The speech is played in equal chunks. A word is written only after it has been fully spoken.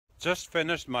Just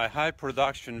finished my high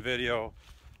production video.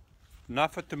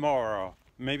 Not for tomorrow,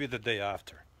 maybe the day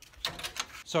after.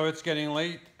 So it's getting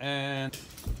late and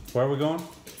where are we going?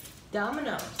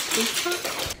 Domino's.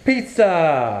 Pizza?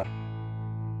 Pizza!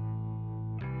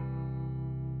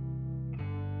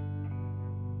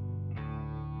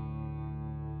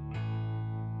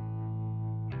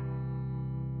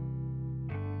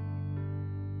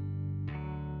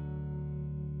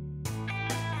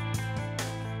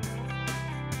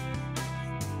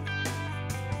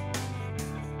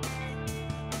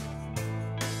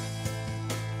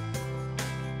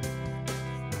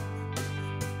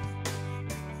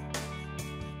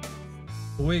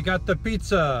 We got the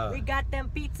pizza. We got them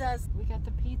pizzas. We got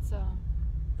the pizza.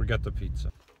 We got the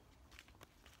pizza.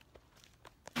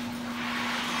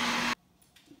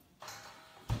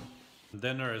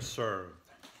 Dinner is served.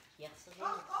 Yes, it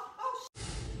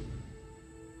is.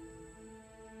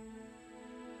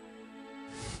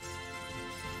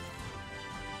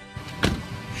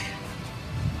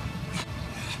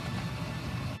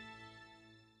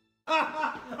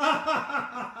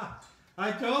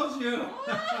 I told you.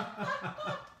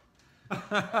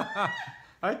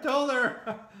 I told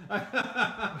her.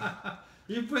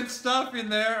 You put stuff in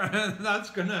there and that's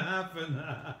gonna happen.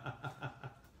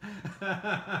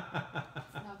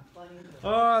 Not funny.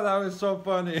 Oh, that was so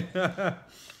funny.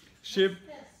 she put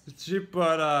Put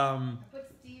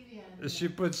stevia in. she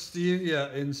put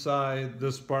stevia inside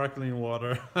the sparkling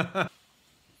water. Are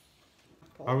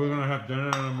we gonna have dinner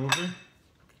and a movie?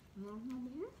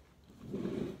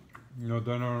 No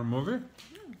dinner and a movie?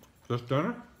 Just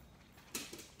dinner?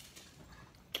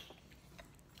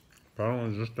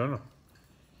 Apparently just dinner.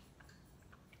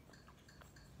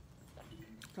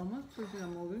 Someone's pushing a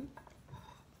movie.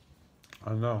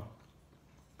 I know.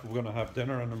 We're gonna have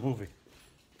dinner and a movie.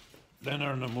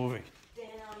 Dinner and a movie.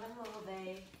 Dinner on the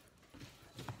movie.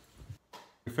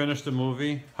 We finished the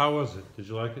movie. How was it? Did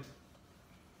you like it?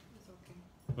 It's okay.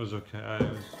 It was okay.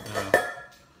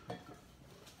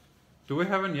 Do we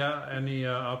have any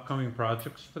upcoming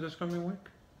projects for this coming week?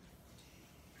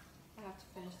 I have to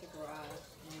finish the garage.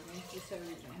 And you said you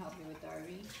were going to help me with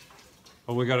Darby.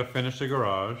 Oh, we gotta finish the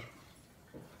garage.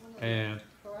 And The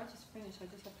garage is finished. I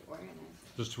just have to organize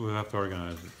it. just we have to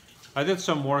organize it. I did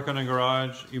some work on the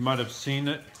garage. You might have seen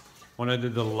it when I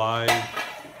did the live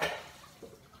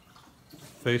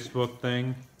Facebook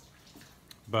thing.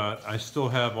 But I still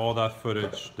have all that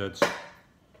footage that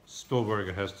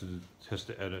Spielberg has to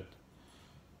edit.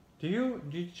 Did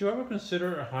you ever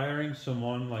consider hiring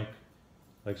someone like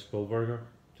Spielberg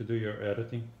to do your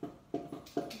editing? No.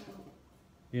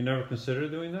 You never considered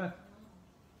doing that?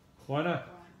 Why not?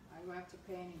 I don't have to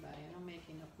pay anybody. I don't make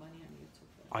enough money on YouTube.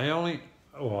 I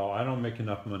don't make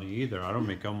enough money either. I don't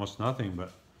make almost nothing,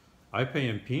 but I pay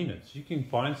him peanuts. You can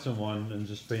find someone and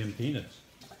just pay him peanuts.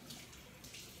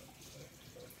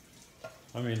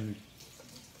 I mean,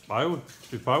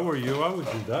 if I were you, I would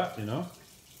do that, you know?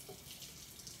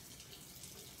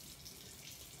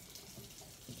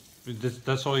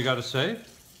 That's all you got to say? I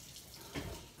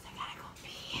gotta go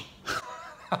pee.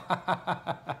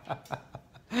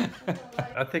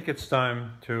 I think it's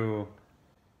time to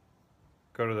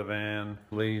go to the van.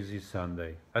 Lazy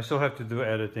Sunday. I still have to do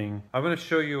editing. I'm going to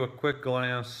show you a quick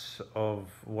glance of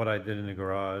what I did in the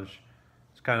garage.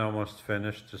 It's kind of almost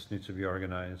finished, just needs to be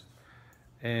organized.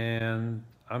 And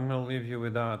I'm going to leave you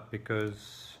with that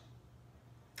because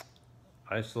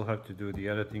I still have to do the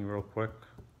editing real quick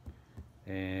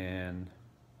and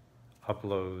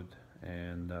upload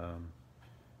and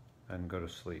go to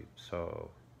sleep. So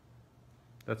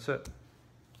that's it.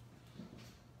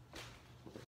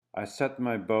 I set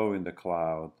my bow in the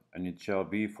cloud, and it shall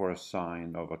be for a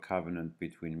sign of a covenant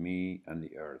between me and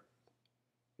the earth.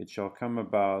 It shall come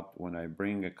about when I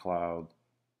bring a cloud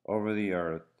over the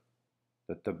earth,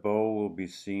 that the bow will be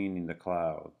seen in the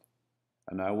cloud,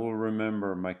 and I will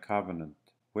remember my covenant,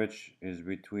 which is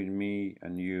between me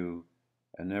and you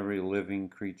and every living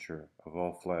creature of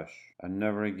all flesh. And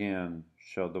never again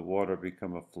shall the water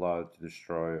become a flood to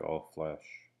destroy all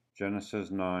flesh. Genesis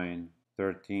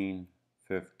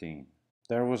 9:13-15.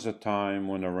 There was a time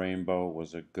when a rainbow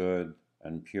was a good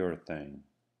and pure thing.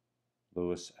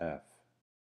 Louis F.